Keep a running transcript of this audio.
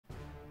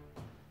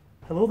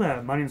Hello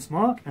there, my name's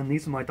Mark and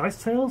these are my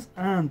dice tales,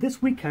 and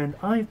this weekend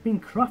I've been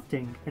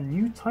crafting a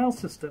new tile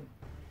system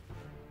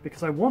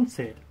because I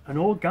wanted an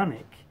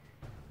organic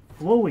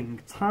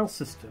flowing tile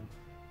system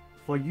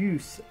for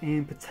use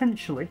in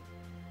potentially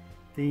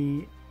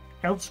the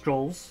Elder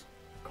Scrolls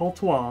Call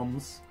to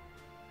Arms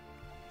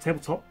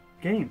tabletop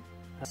game.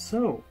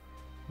 So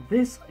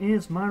this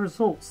is my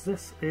results.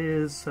 This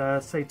is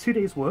say 2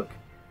 days work.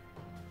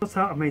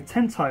 I've made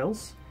 10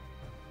 tiles.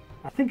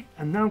 I think,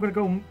 and now I'm going to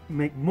go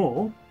make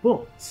more,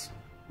 but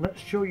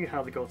let's show you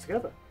how they go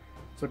together.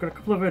 So I've got a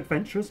couple of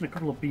adventurers and a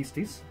couple of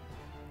beasties,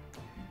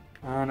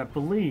 and I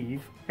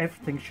believe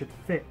everything should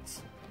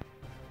fit.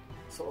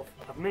 Sort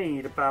of, I've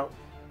made about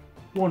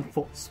 1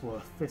 foot's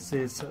worth. This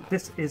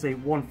is a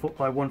 1 foot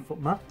by 1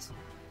 foot mat,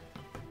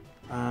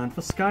 and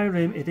for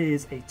Skyrim it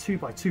is a 2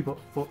 by 2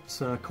 foot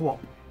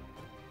co-op.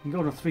 You can go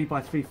on a 3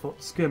 by 3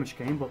 foot skirmish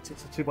game, but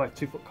it's a 2 by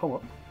 2 foot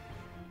co-op,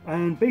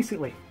 and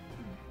basically,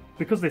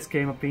 because of this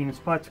game I've been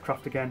inspired to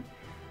craft again.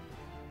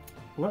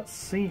 Let's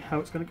see how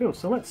it's going to go.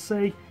 So let's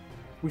say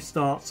we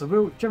start, so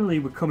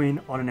we're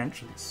coming on an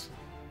entrance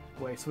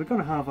way. So we're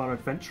going to have our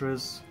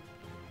adventurers,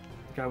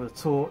 the guy with a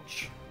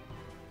torch,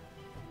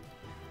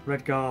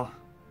 Redgar,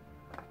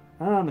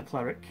 and the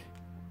cleric,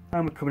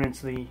 and we're coming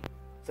into the,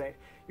 say,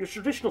 your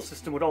traditional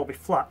system would all be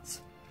flat.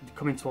 You'd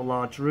come into a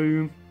large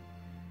room,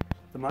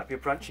 there might be a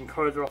branching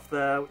corridor off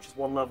there which is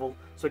 1 level,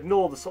 so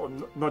ignore the sort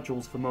of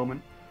nodules for the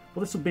moment.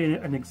 Well, this will be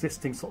an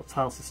existing sort of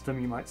tile system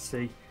you might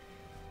see.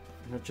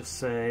 And I'll just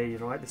say,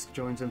 right, this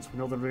joins into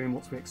another room.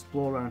 Once we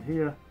explore around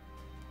here,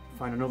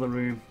 find another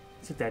room.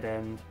 It's a dead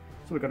end.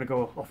 So we're going to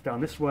go off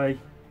down this way.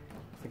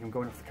 I think I'm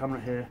going off the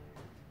camera here.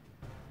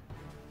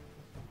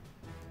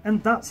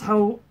 And that's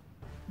how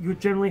you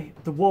generally,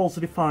 the walls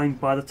are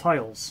defined by the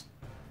tiles.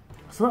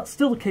 So that's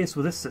still the case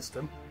with this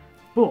system,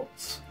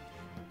 but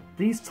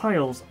these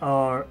tiles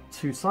are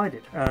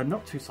two-sided.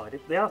 Not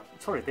two-sided, they are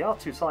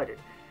two-sided.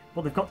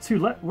 But they've got 2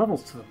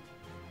 levels to them.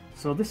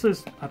 So this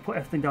is, I put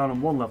everything down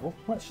on 1 level.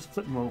 Let's just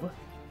flip them over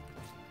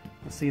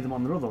and see them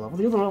on the other level.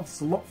 The other level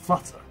is a lot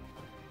flatter,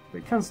 but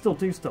you can still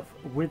do stuff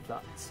with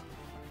that.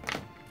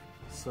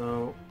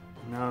 So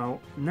now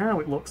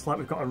it looks like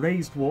we've got a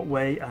raised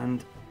walkway,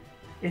 and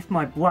if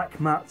my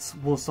black mat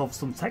was of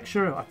some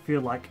texture, I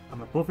feel like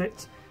I'm above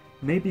it.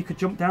 Maybe you could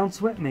jump down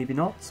to it, maybe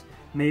not.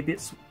 Maybe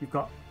you've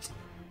got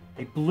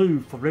a blue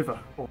for river,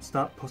 or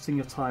start putting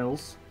your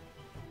tiles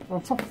on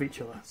top of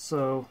each other.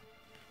 So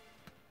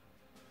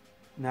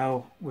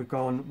now we've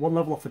gone 1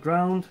 level off the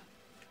ground,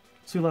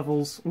 2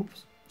 levels,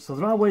 oops. So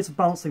there are ways of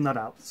balancing that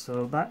out.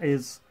 So that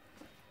is,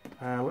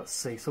 let's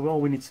see, so all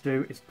we need to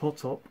do is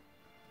put up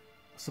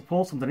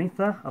support underneath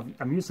there.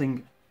 I'm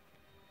using,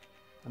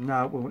 and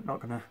now we're not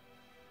going to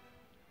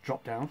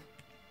drop down.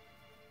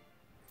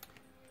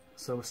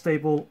 So we're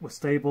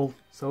stable.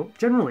 So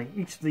generally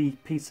each of the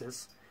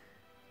pieces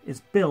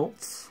is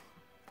built,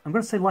 I'm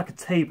going to say like a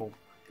table,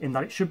 in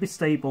that it should be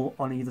stable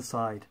on either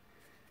side.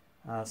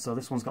 So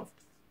this one's got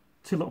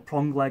 2 little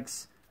prong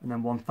legs and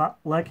then 1 fat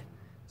leg,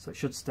 so it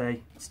should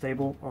stay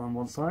stable on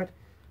one side.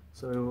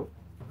 So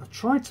I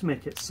tried to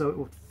make it so it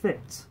would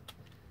fit.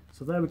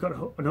 So there we've got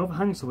an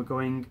overhang, so we're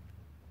going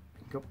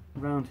up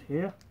around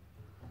here,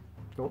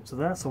 go up to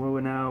there, so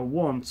we're now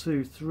 1,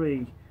 2,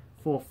 3,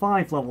 4,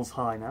 5 levels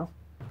high now.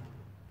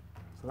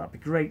 So that'd be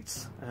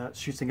great,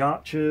 shooting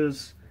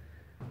archers,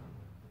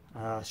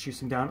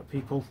 shooting down at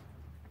people,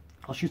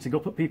 or shooting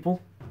up at people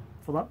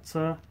for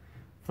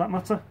that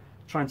matter,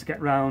 trying to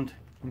get round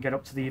and get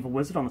up to the evil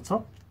wizard on the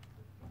top.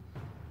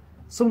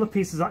 Some of the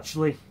pieces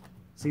actually,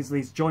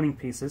 these joining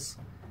pieces,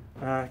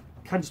 can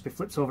just be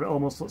flipped over. It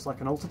almost looks like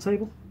an altar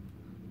table.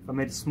 If I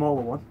made a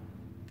smaller one,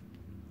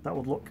 that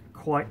would look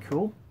quite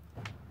cool.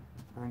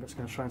 I'm just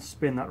going to try and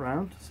spin that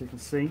round so you can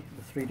see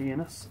the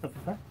 3D-ness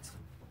effect.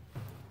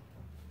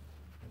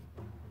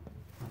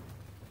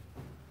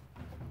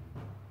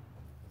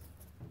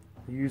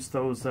 Use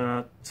those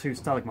 2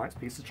 stalagmites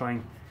pieces to try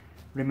and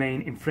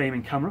remain in frame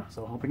in camera,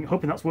 so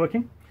hoping that's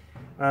working.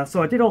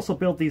 So I did also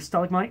build these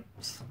stalagmite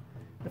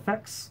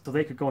effects, so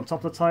they could go on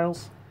top of the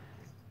tiles.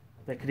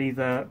 They could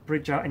either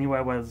bridge out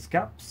anywhere where there's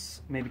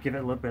gaps, maybe give it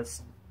a little bit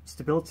of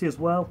stability as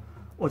well,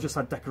 or just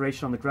add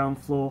decoration on the ground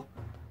floor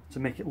to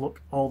make it look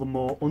all the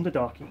more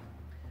Underdarky.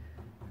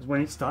 Because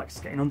when it starts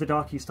getting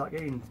Underdarky, you start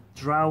getting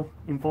drow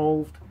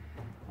involved.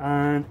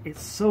 And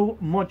it's so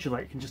modular,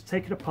 you can just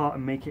take it apart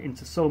and make it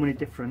into so many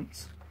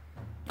different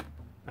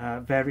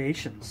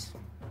variations.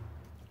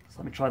 So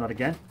let me try that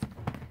again.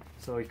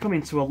 So you come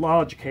into a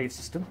larger cave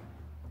system.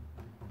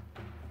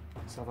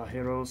 Let's have our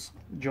heroes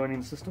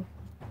joining the system.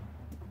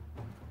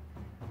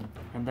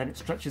 And then it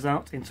stretches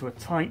out into a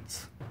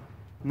tight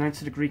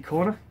 90-degree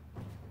corner.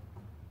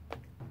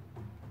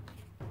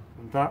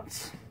 And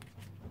that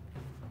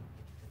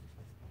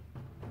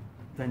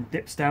then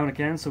dips down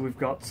again, so we've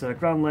got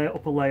ground layer,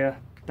 upper layer,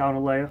 down a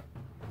layer,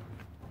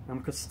 and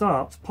we could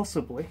start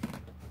possibly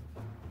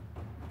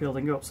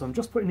building up. So I'm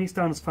just putting these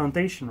down as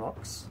foundation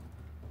rocks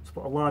to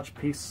put a large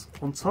piece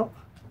on top.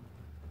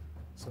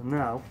 So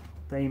now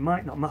they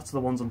might not matter,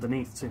 the ones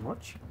underneath, too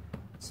much.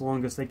 so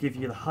long as they give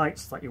you the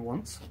heights that you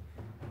want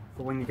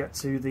for when you get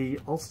to the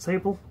altar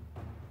table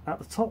at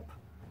the top,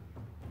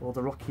 or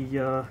the rocky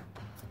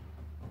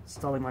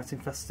stalagmite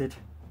infested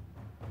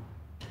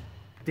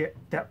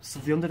depths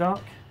of the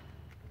Underdark.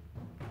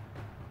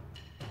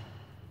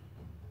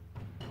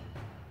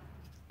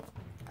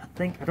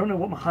 I don't know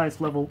what my highest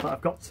level that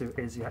I've got to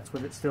is yet,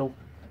 with it still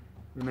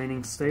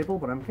remaining stable,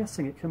 but I'm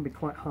guessing it can be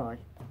quite high.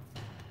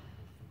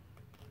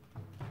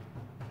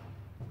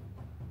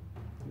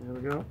 There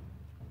we go.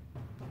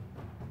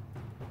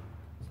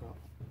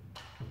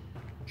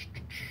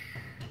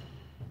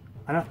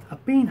 And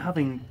I've been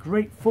having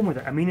great fun with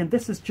it. I mean, and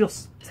this is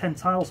just 10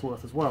 tiles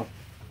worth as well.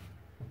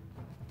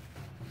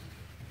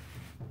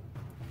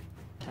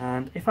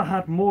 And if I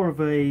had more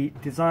of a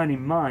design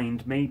in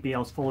mind, maybe I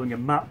was following a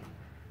map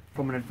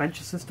from an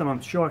adventure system,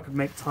 I'm sure I could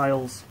make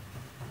tiles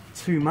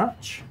to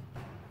match.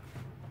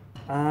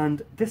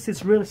 And this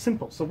is really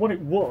simple. So what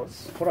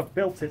I've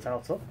built it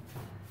out of,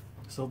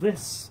 so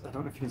this, I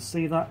don't know if you can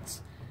see that,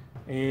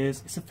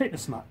 it's a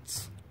fitness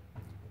mat.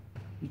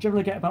 You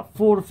generally get about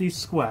 4 of these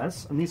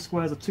squares, and these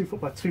squares are 2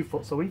 foot by 2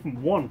 foot, so even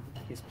 1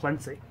 is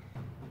plenty.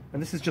 And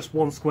this is just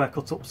 1 square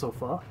cut up so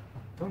far.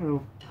 Don't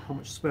know how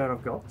much spare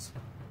I've got,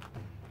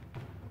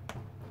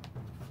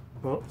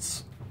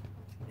 but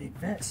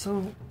there's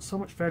so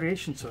much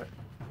variation to it.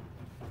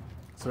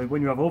 So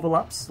when you have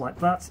overlaps like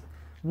that,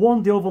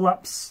 the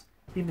overlaps,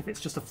 even if it's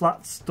just a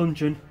flat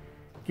dungeon,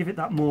 give it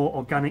that more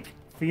organic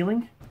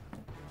feeling.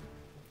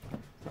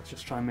 Let's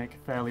just try and make a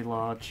fairly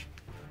large,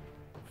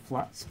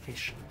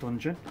 flat-ish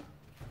dungeon.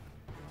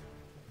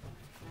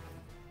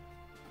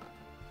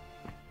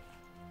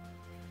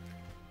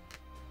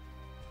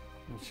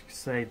 As you can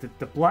say,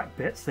 the black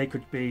bits, they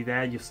could be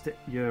there,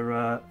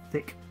 your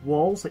thick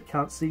walls that you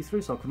can't see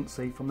through, so I couldn't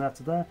see from there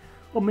to there.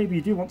 Or maybe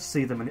you do want to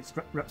see them and it's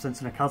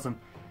representing a chasm.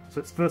 So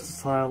it's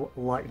versatile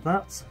like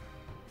that.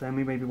 Then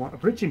we maybe want a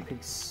bridging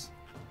piece.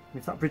 And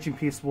if that bridging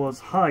piece was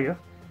higher,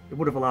 it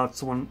would have allowed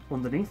someone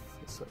underneath.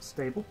 It's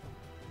stable.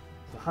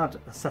 So I had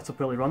a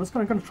setup earlier on.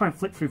 I'm going to try and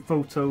flick through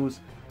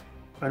photos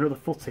and other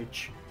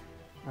footage.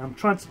 I'm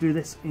trying to do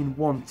this in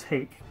one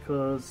take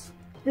because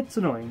it's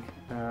annoying.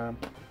 You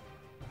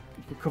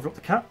can cover up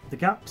the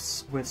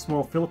gaps with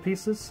small filler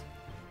pieces.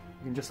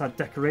 You can just add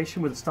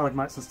decoration with the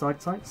stalagmites and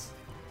stalactites.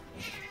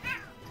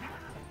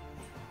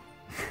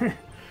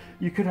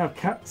 You could have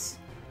cats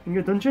in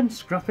your dungeon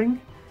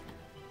scrapping,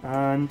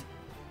 and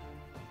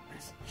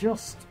it's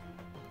just,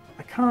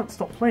 I can't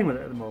stop playing with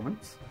it at the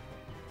moment.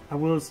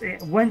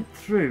 It went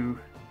through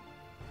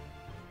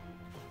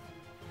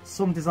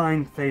some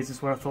design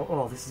phases where I thought,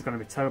 oh, this is going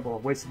to be terrible,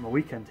 I've wasted my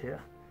weekend here.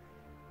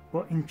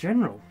 But in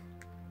general,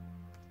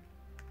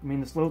 I mean,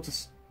 there's loads of...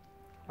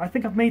 I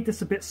think I've made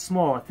this a bit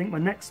small. I think my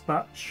next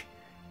batch,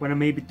 when I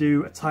maybe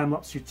do a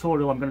time-lapse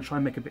tutorial, I'm going to try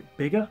and make a bit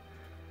bigger.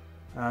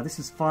 This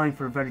is fine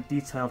for a very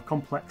detailed,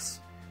 complex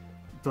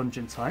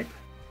dungeon type.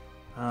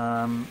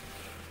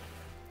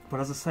 But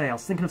as I say, I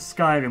was thinking of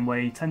Skyrim, where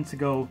you tend to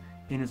go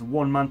in as a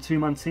one-man,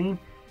 two-man team,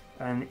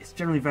 and it's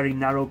generally very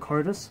narrow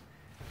corridors.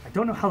 I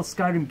don't know how the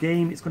Skyrim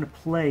game is going to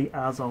play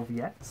as of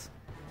yet,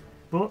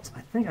 but I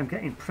think I'm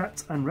getting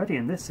prepped and ready,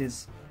 and this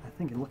is, I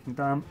think, looking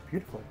damn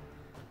beautiful.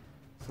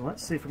 So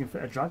let's see if we can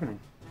fit a dragon in.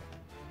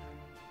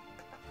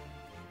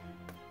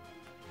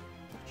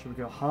 Should we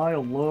go high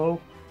or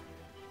low?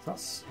 So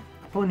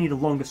I probably need a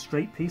longer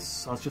straight piece.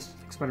 So I was just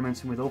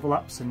experimenting with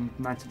overlaps and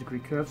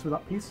 90-degree curves with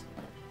that piece.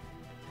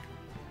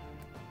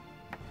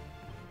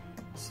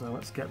 So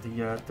let's get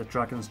the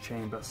dragon's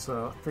chamber.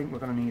 So I think we're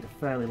going to need a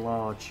fairly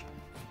large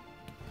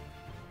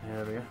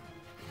area.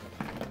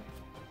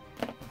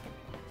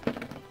 Here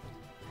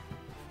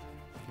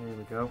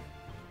we go.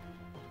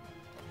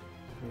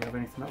 Do we have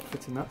anything that will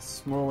fit in that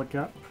smaller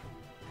gap?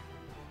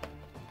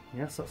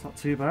 Yes, that's not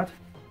too bad.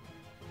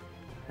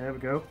 There we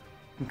go.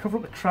 We can cover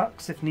up the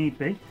cracks if need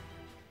be.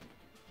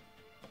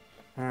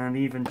 And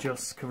even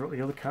just cover up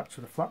the other caps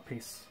with a flat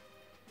piece.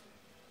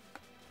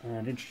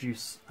 And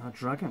introduce our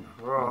dragon.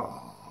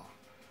 Roar.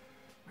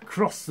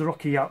 Across the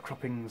rocky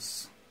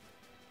outcroppings,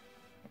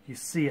 you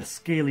see a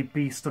scaly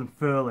beast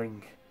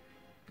unfurling.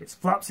 It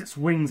flaps its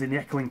wings in the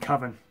echoing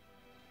cavern,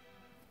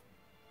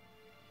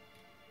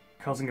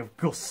 causing a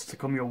gust to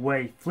come your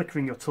way,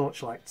 flickering your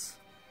torchlights.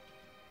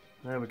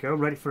 There we go,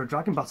 ready for a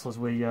dragon battle as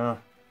the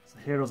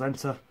heroes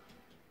enter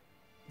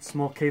the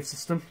small cave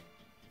system.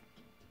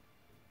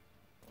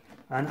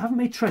 And I haven't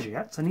made treasure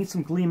yet. I need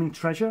some gleaming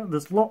treasure.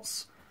 There's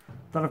lots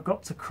that I've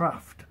got to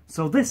craft.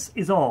 So this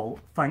is all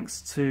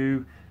thanks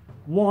to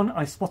one,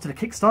 I spotted a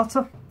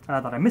Kickstarter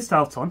that I missed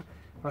out on,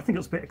 but I think it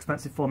was a bit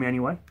expensive for me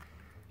anyway.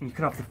 And you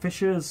could have the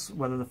fissures,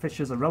 whether the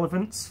fissures are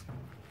relevant,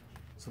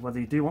 so whether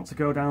you do want to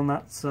go down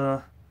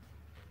that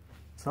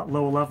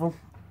lower level,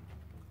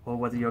 or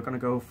whether you're going to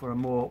go for a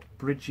more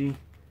bridgey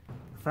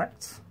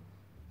effect.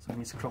 So we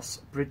need to cross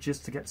bridges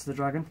to get to the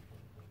dragon,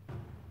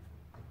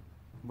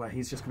 where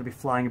he's just going to be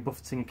flying and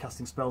buffeting and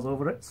casting spells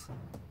over it.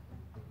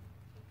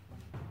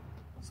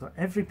 So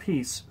every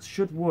piece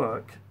should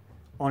work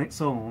on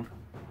its own,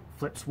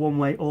 flips one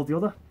way or the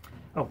other.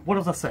 Oh, what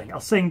was I saying? I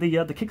was saying the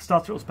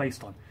Kickstarter it was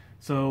based on.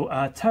 So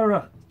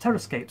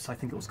terrainscapes, I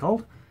think it was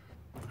called.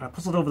 I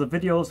puzzled over the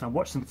videos and I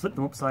watched them flip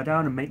them upside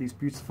down and make these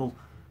beautiful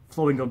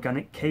flowing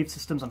organic cave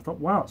systems, and I thought,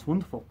 wow, it's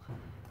wonderful.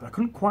 But I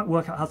couldn't quite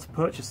work out how to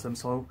purchase them,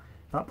 so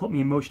that put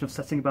me in motion of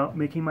setting about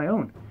making my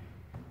own.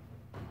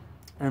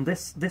 And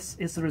this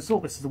is the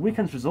result. This is the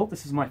weekend's result.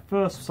 This is my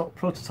first sort of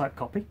prototype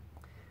copy.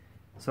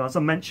 So as I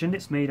mentioned,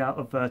 it's made out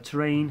of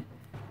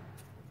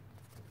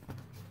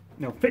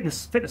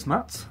fitness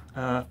mat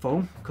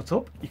foam cut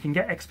up. You can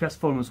get XPS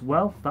foam as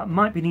well. That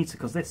might be neater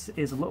because this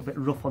is a little bit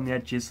rough on the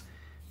edges,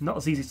 not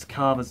as easy to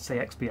carve as say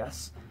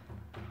XPS.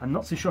 I'm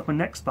not too sure if my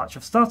next batch,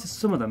 I've started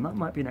some of them, that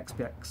might be an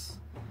XPX.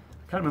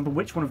 I can't remember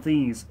which one of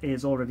these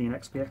is already an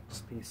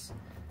XPX piece.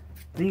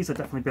 These are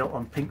definitely built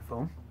on pink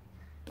foam,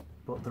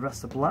 but the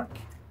rest are black.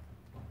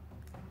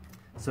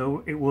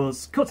 So it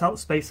was cut out the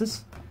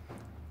spaces,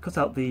 cut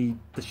out the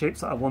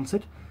shapes that I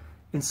wanted.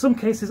 In some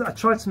cases I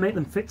tried to make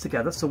them fit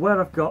together, so where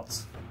I've got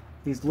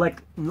these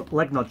leg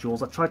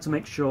nodules, I tried to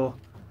make sure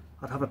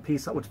I'd have a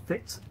piece that would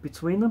fit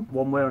between them,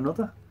 one way or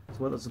another. So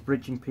whether it's a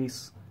bridging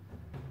piece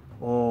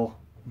or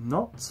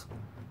not.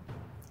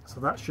 So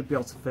that should be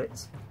able to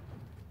fit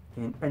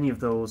in any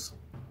of those.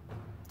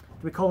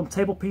 Do we call them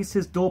table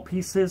pieces, door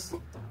pieces?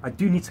 I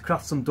do need to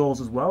craft some doors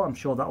as well. I'm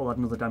sure that will add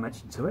another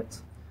dimension to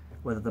it.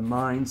 Whether they're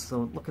mines.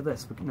 So look at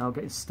this, we can now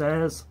get his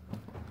stairs.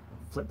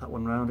 Flip that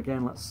one round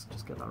again, let's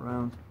just get that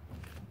round.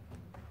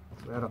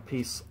 So we had a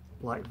piece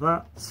like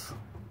that.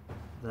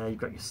 There you've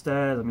got your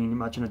stairs. I mean,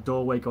 imagine a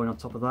doorway going on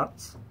top of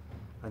that.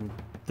 And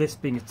this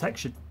being a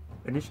textured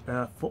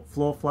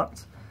floor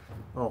flat.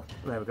 Oh,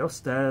 there we go,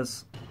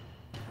 stairs.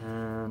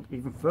 And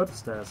even further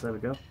stairs, there we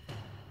go.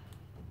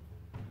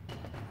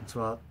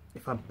 So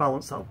if I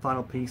balance that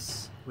final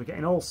piece, we're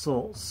getting all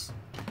sorts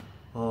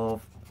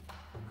of,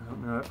 I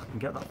don't know if I can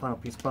get that final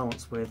piece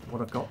balanced with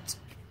what I've got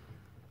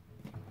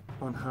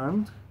on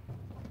hand.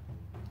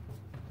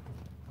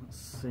 Let's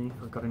see if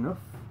I've got enough.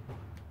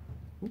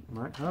 Ooh,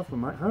 we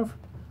might have.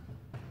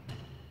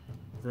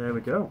 There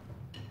we go.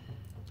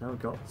 Now we've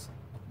got,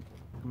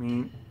 I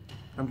mean,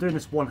 I'm doing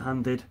this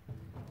one-handed.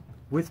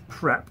 With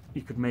prep,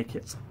 you could make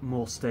it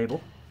more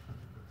stable.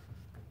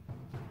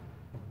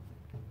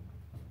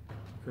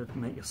 You could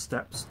make your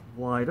steps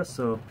wider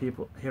so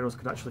heroes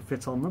could actually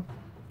fit on them.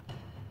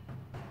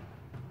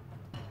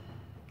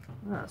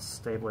 That's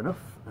stable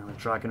enough. And a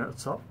dragon at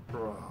the top.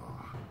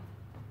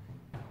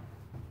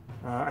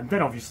 And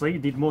then obviously you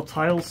need more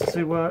tiles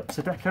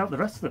to deck out the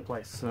rest of the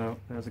place. So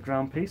there's a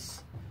ground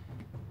piece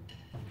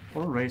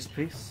or a raised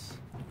piece.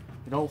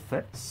 It all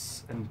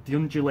fits, and the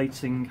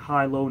undulating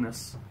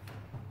high-lowness,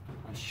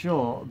 I'm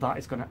sure that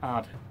is going to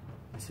add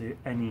to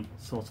any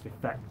sort of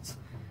effect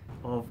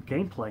of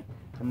gameplay.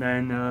 And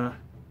then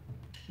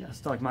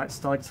stalagmites,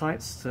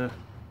 stalactites to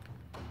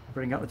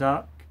bring out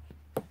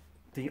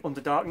the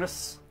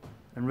underdarkness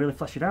and really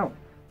flesh it out.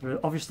 There are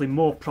obviously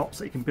more props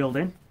that you can build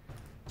in,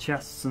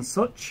 chests and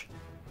such.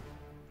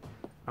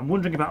 I'm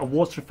wondering about a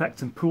water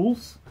effect and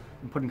pools,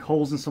 and putting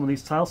holes in some of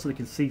these tiles so they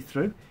can see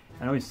through.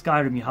 I know in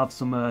Skyrim you have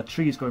some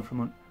trees going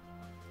from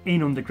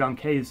in underground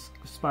caves,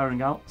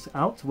 spiraling out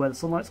to where the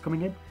sunlight's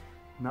coming in,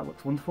 and that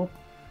looks wonderful.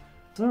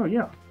 So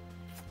yeah,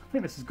 I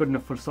think this is good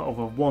enough for sort of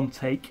a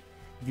one-take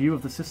view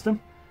of the system.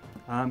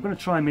 I'm going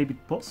to try and maybe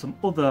put some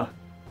other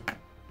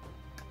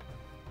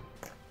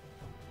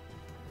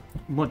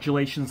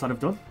modulations that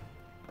I've done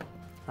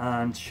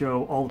and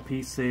show all the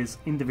pieces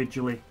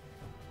individually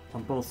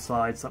on both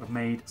sides that I've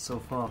made so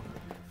far.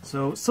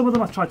 So some of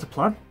them I've tried to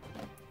plan,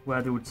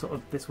 where they would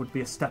this would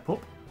be a step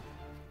up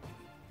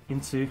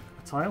into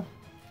a tile,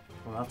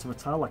 or out of a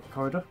tile like a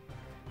corridor.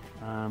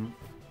 It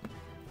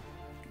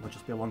would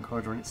just be a long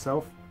corridor in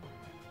itself.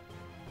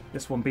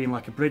 This one being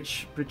like a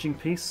bridging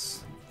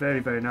piece, very,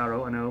 very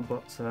narrow, I know,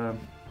 but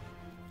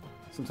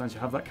sometimes you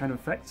have that kind of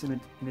effect in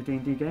a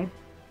D&D game.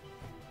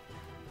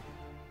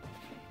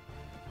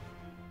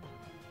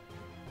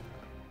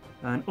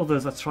 And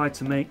others I tried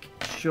to make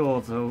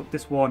sure, though,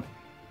 this one,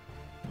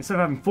 instead of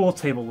having 4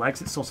 table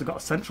legs, it's also got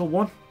a central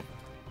one.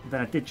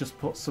 Then I did just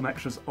put some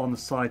extras on the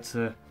side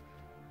to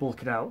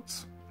bulk it out,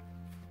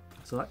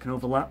 so that can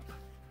overlap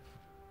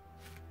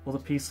other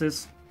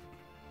pieces.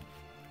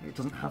 It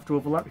doesn't have to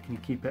overlap, you can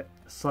keep it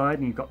aside,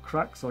 and you've got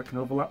cracks, so it can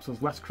overlap, so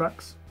there's less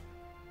cracks.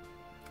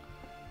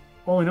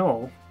 All in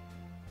all,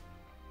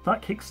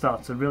 that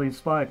Kickstarter really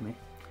inspired me.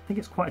 I think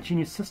it's quite a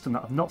genius system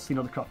that I've not seen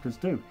other crafters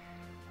do.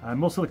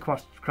 Most of the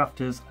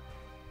crafters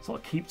sort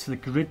of keep to the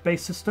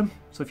grid-based system.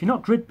 So if you're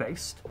not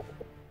grid-based,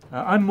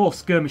 I'm more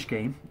skirmish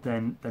game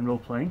than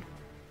role-playing.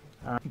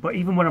 But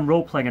even when I'm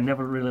role-playing, I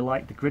never really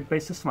liked the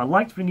grid-based system. I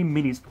liked bringing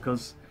minis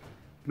because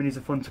minis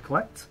are fun to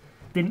collect.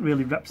 Didn't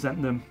really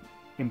represent them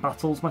in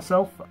battles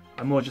myself.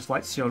 I more just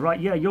like to show,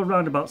 right, yeah, your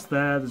roundabout's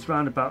there, there's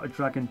roundabout a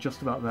dragon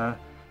just about there.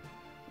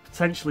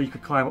 Potentially you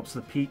could climb up to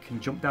the peak and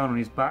jump down on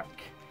his back,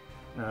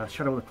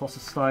 Shadow of the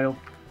Colossus style.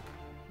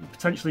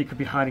 Potentially you could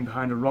be hiding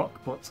behind a rock,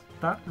 but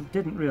that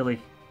didn't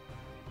really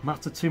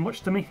matter too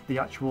much to me, the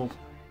actual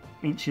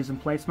inches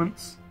and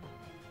placements.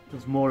 It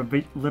was more a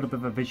little bit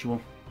of a visual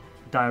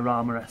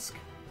diorama-esque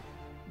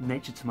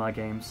nature to my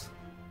games.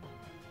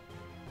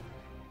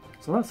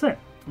 So that's it.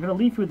 I'm going to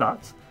leave you with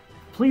that.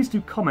 Please do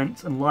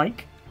comment and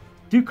like.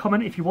 Do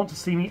comment if you want to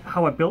see me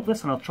how I built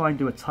this, and I'll try and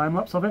do a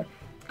time-lapse of it.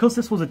 Because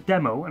this was a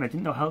demo and I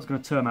didn't know how it's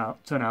going to turn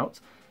out,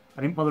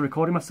 I didn't bother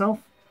recording myself.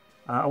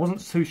 I wasn't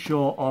too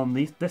sure on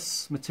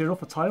this material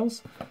for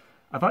tiles.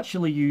 I've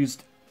actually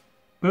used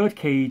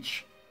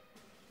birdcage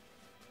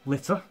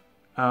litter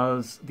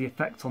as the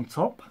effect on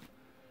top.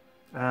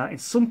 In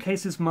some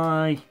cases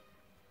my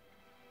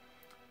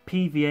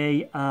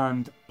PVA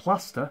and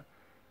plaster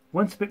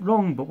went a bit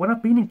wrong, but when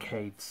I've been in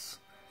caves,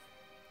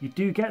 you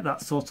do get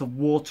that sort of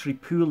watery,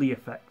 pooly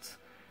effect.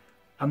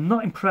 I'm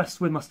not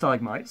impressed with my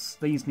stalagmites.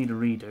 These need a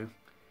redo.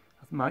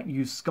 I might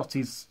use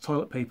Scotty's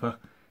toilet paper.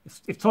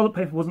 If toilet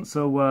paper wasn't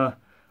so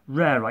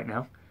rare right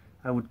now,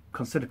 I would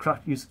consider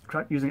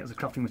using it as a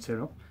crafting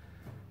material.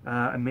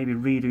 And maybe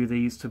redo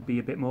these to be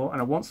a bit more.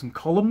 And I want some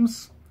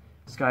columns.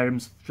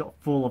 Skyrim's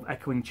full of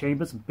echoing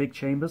chambers and big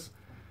chambers.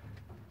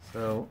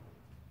 So,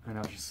 and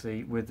as you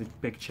see, with the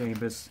big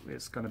chambers,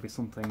 it's going to be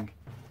something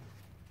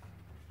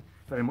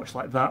very much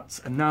like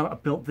that. And now that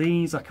I've built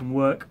these, I can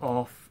work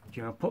off,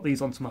 put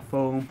these onto my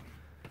foam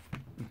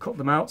and cut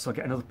them out so I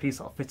get another piece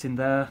that'll fit in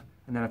there.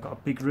 And then I've got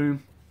a big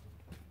room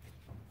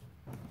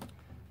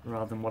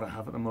rather than what I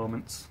have at the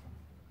moment.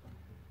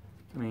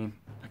 I mean,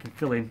 I can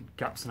fill in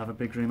gaps and have a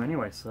big room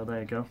anyway, so there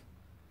you go.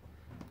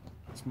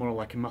 It's more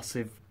like a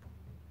massive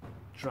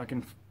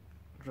dragon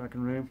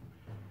room.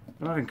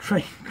 I'm having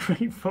great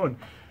fun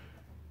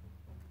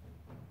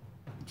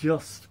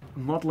just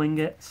modelling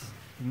it,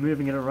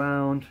 moving it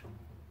around.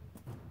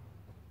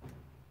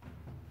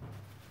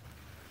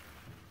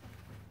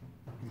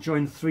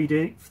 Enjoying the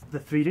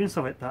 3Dness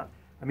of it. I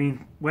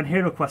mean, when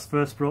HeroQuest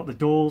first brought the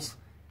doors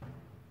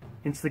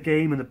into the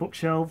game and the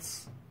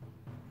bookshelves,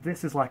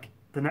 this is like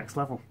the next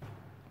level.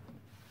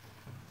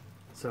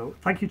 So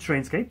thank you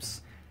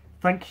Terrainscapes,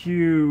 thank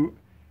you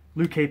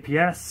Luke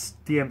APS,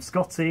 DM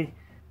Scotty,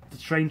 the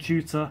Train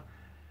Tutor,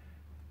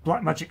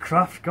 Black Magic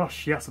Craft.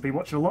 Gosh yes, I've been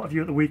watching a lot of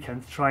you at the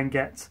weekend to try and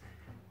get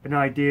an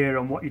idea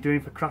on what you're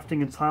doing for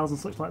crafting and tiles and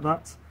such like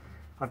that.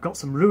 I've got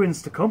some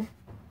ruins to come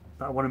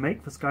that I want to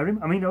make for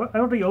Skyrim. I mean, I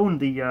already own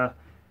the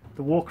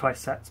Warcry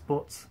set,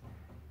 but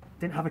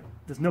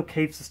there's no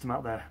cave system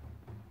out there,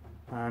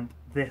 and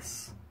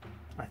this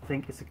I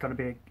think is going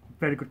to be a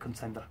very good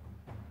contender.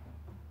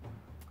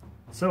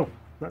 So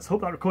let's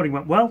hope that recording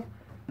went well.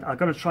 I'm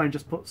going to try and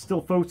just put still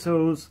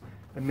photos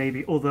and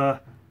maybe other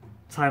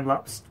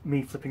time-lapse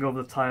me flipping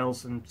over the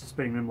tiles and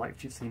spinning them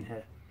like you've seen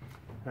here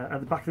at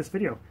the back of this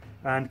video.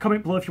 And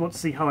comment below if you want to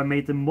see how I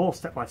made them more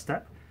step by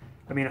step.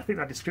 I mean, I think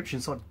that description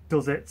sort of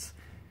does it.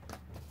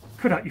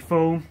 Cut out your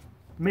foam,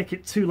 make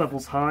it 2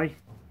 levels high,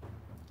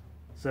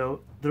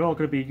 so they're all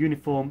going to be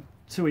uniform.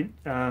 This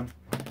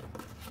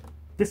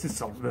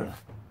is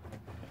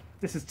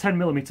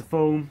 10mm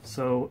foam,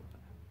 so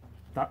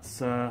that's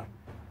they're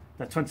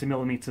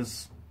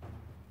 20mm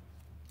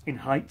in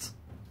height,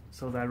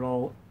 so they're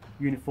all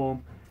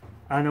uniform.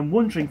 And I'm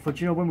wondering for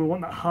when we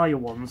want that higher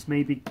ones,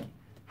 maybe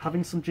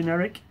having some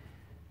generic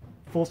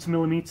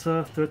 40mm,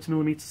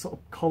 30mm sort of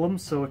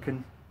columns, so we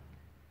can,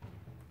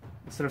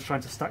 instead of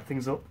trying to stack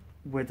things up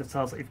with the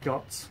tiles that you've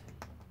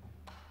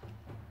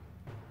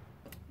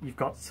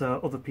got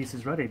other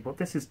pieces ready. But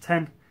this is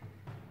 10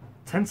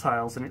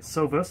 tiles, and it's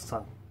so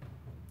versatile.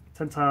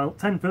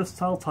 10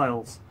 versatile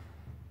tiles.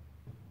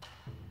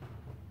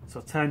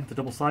 So 10, the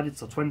double-sided,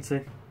 so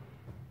 20,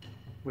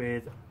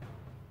 with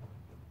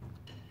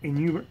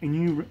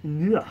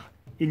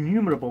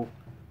innumerable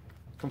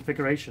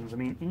configurations. I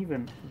mean,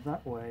 even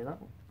that way,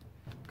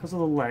 because of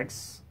the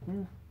legs,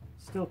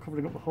 still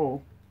covering up the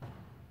hole.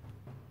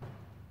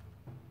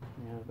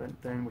 Yeah,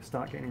 then we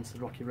start getting into the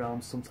rocky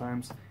realms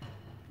sometimes,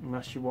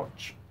 unless you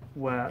watch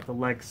where the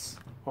legs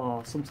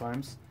are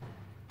sometimes.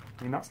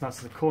 I mean, that's nice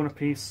as a corner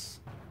piece.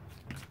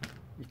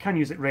 You can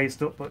use it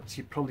raised up, but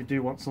you probably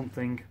do want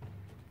something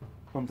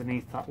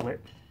underneath that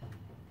lip.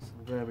 So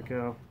there we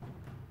go.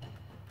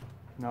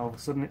 Now all of a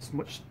sudden it's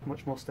much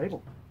more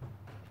stable.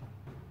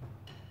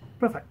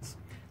 Perfect.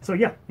 So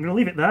yeah, I'm going to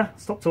leave it there,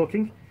 stop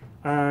talking,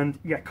 and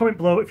yeah, comment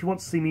below if you want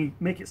to see me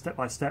make it step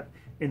by step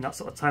in that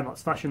sort of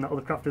time-lapse fashion that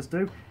other crafters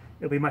do.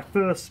 It'll be my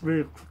first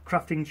real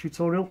crafting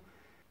tutorial.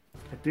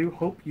 I do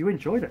hope you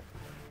enjoyed it.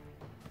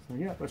 So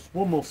yeah, just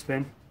one more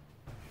spin,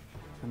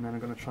 and then I'm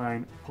going to try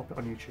and pop it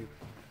on YouTube.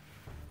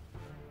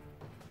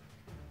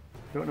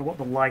 Don't know what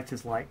the light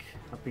is like.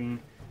 We're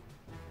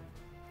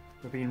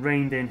being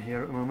reined in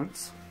here at the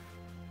moment.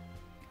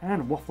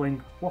 And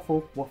waffling,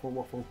 waffle.